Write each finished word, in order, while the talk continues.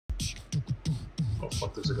Oh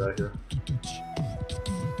fuck, there's a guy here.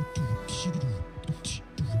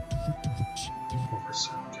 Over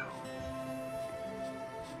 7 kill.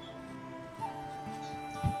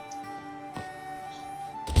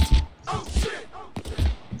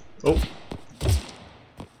 Oh.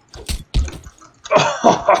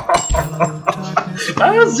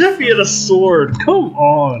 As if he had a sword. Come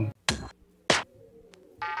on.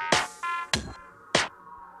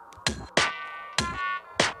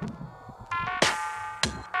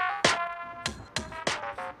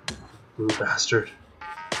 Blue bastard.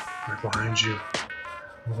 Right behind you.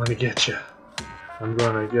 I'm gonna get you. I'm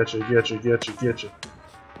gonna get you.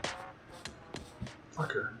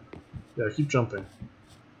 Fucker. Yeah, keep jumping.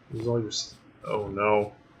 Use all your. Oh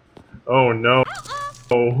no. Oh no.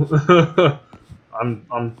 Oh.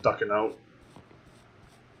 I'm ducking out.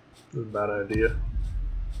 This is a bad idea.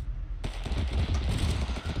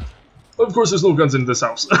 Of course, there's no guns in this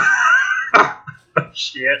house.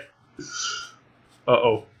 Shit. Uh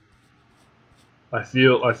oh. I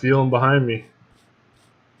feel him behind me.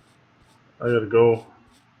 I gotta go.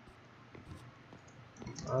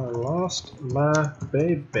 I lost my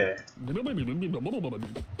baby.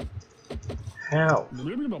 How?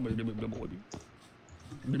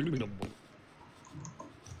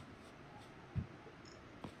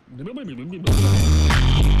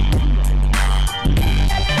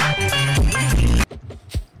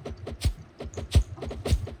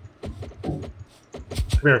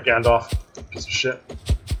 Come here, Gandalf. Piece of shit.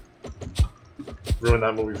 Ruined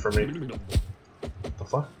that movie for me. What the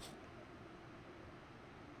fuck?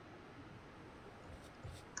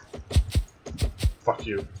 Fuck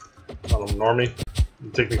you. Not a normie. You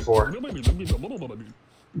take me for.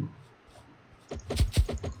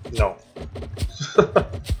 No.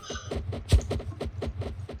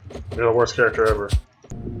 You're the worst character ever.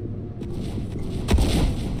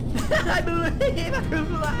 I believe I can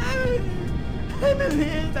fly. I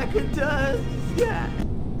believe I can touch the sky.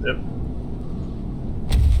 Yep.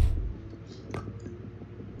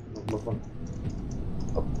 Look one.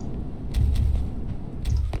 Up.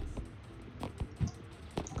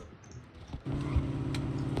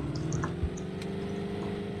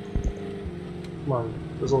 Come on,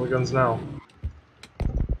 there's all the guns now.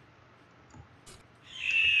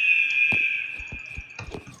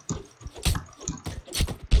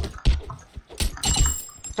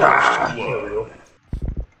 Ah, there we go.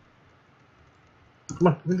 Come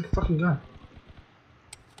on, give me the fucking gun.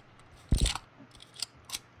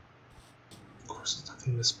 Of course, there's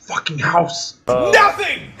nothing in this fucking house.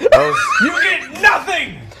 Nothing! You get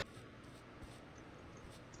nothing!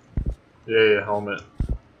 Yeah, helmet.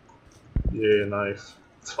 Yeah, knife.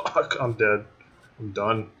 Fuck, I'm dead. I'm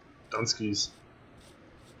done. Dunskies.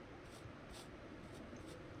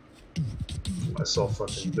 Get myself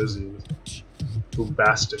fucking busy.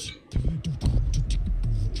 Bombastic.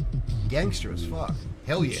 Gangster as fuck.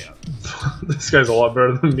 Hell yeah. This guy's a lot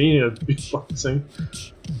better than me at beatboxing.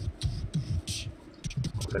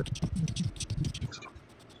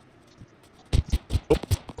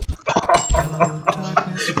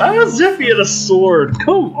 As if he had a sword.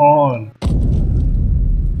 Come on.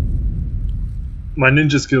 My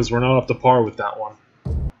ninja skills were not up to par with that one.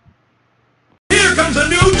 Here comes a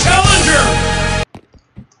new challenger!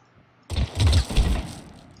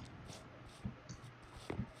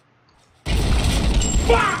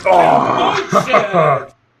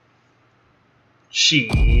 Oh.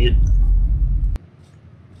 Shit.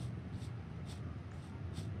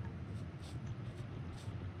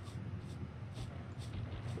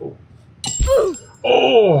 Oh.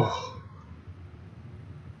 Oh.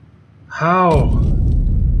 How?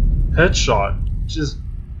 Headshot. Just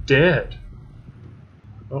dead.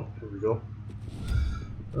 Oh, here we go.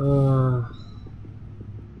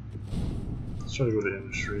 Let's try to go to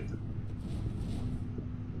industry.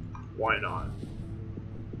 Why not?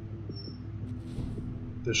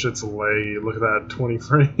 This shit's laggy. Look at that, 20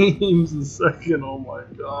 frames a second. Oh my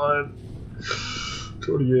god.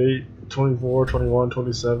 28, 24, 21,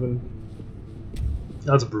 27.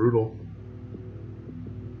 That's brutal.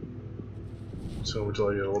 So until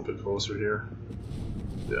I get a little bit closer here.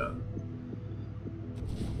 Yeah.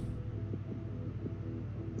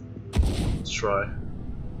 Let's try.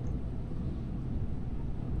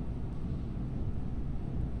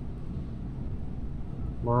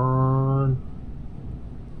 Come on.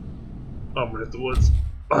 Oh, I'm gonna hit the woods.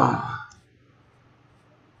 Ah.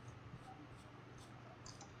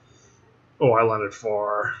 Oh, I landed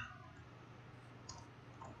far.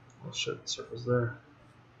 Oh shit, circle's there.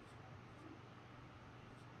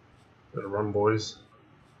 Gotta run, boys.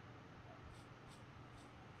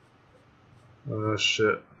 Oh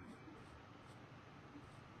shit.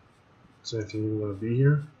 Is there anything even gonna be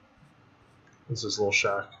here? What's this little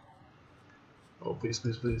shack? Oh, please,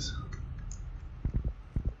 please, please.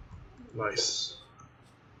 Nice.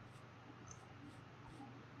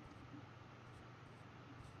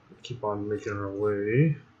 Keep on making our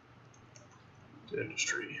way to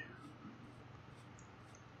industry.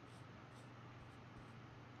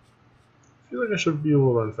 I feel like I should be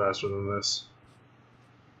able to run faster than this.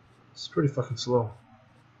 It's pretty fucking slow.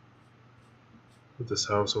 With this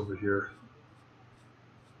house over here.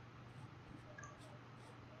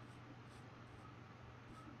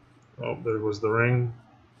 Oh, there was the ring,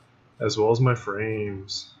 as well as my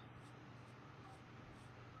frames.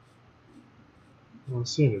 I don't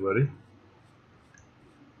see anybody.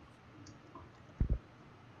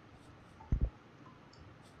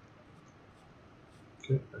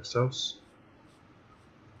 Okay, next house.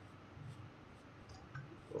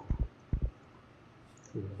 Oh,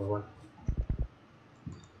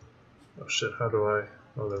 oh shit, how do I...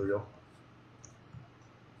 Oh, there we go.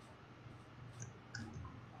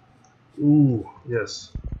 Ooh,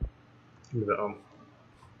 yes. Give me the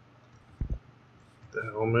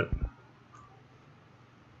helmet.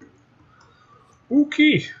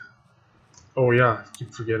 Okay. Oh yeah, I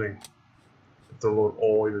keep forgetting. You have to load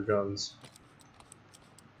all your guns.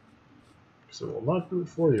 So it will not do it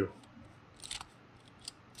for you.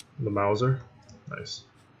 The Mauser. Nice.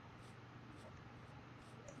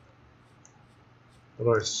 How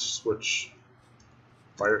do I switch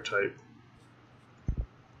fire type?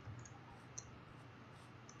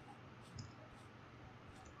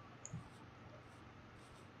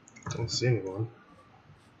 I don't see anyone.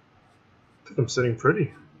 I think I'm sitting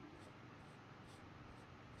pretty.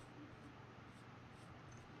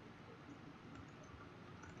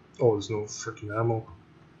 Oh, there's no freaking ammo.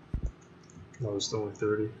 No, there's only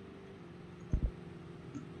 30.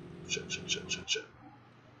 Shit.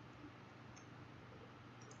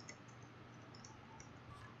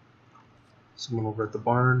 Someone over at the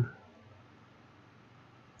barn.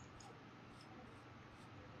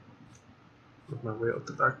 Make my way out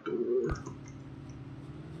the back door.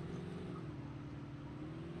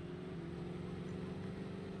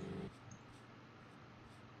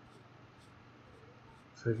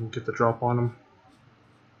 So I can get the drop on him.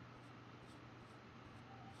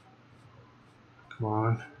 Come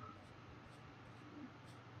on.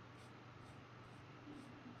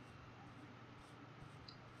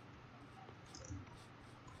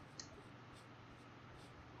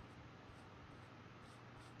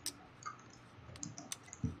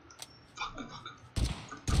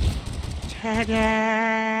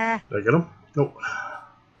 Ta-da! Did I get him? Nope.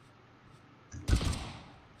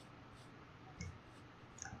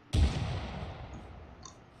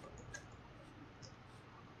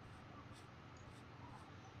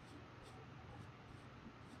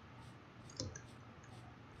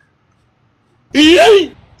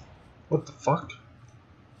 What the fuck?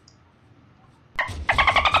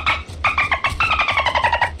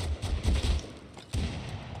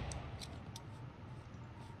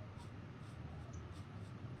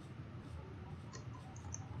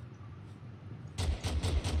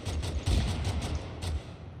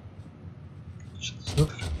 Shit, there's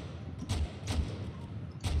nothing.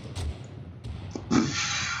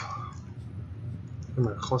 I'm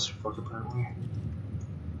in a clusterfuck apparently.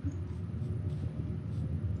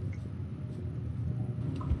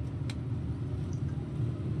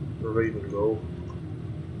 Where do I even go?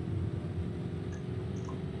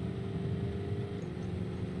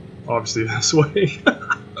 Obviously this way.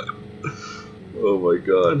 Oh my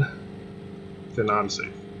god. Okay, now I'm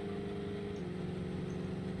safe.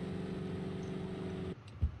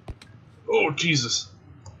 Oh Jesus!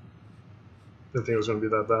 Didn't think it was gonna be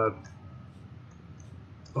that bad.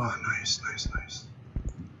 Oh, nice.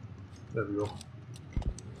 There we go.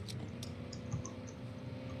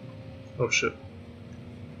 Oh shit.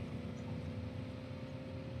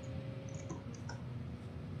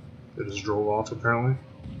 They just drove off apparently.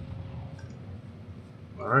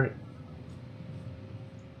 Alright.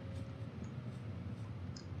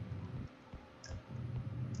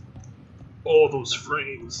 Oh, those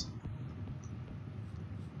frames.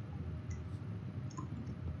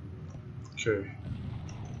 Okay.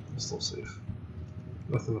 Still safe.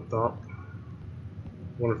 Nothing up top.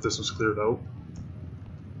 Wonder if this was cleared out.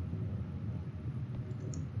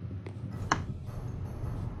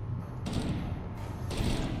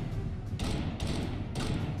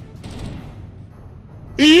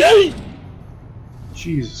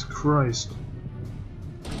 Jesus Christ.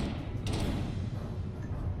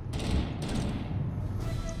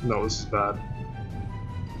 No, this is bad.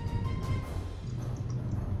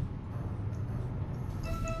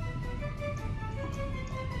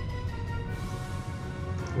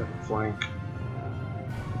 flank.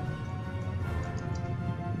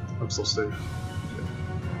 I'm still safe.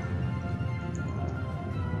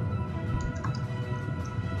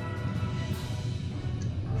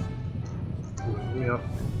 Okay. Yep.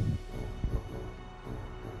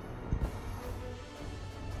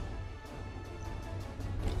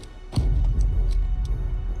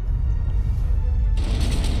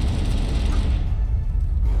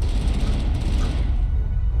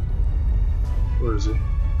 Where is he?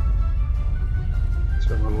 He's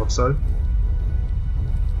going on the left side.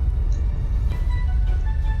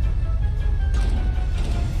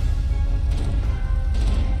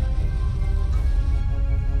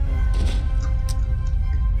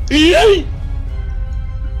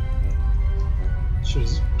 Shit,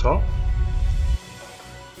 is this top?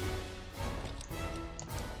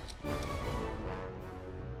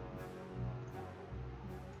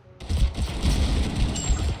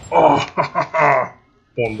 Oh,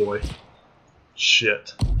 one boy.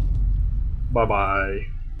 Shit. Bye bye.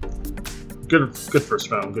 Good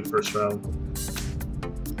first round. Good first round.